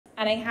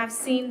And I have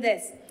seen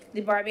this.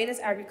 The Barbados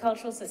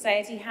Agricultural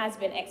Society has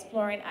been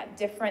exploring at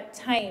different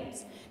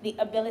times the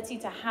ability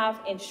to have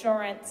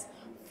insurance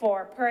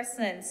for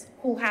persons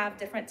who have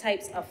different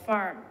types of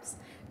farms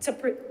to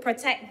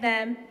protect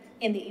them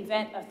in the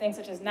event of things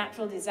such as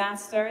natural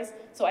disasters.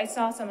 So I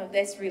saw some of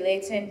this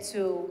relating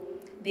to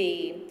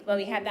when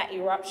we had that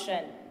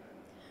eruption.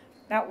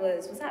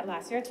 Was that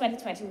last year?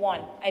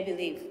 2021, I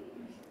believe.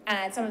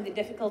 And some of the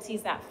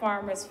difficulties that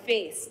farmers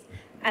faced.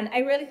 And I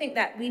really think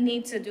that we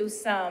need to do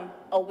some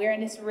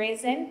awareness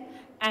raising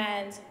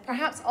and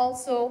perhaps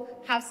also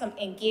have some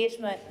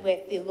engagement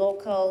with the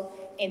local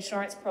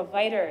insurance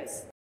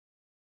providers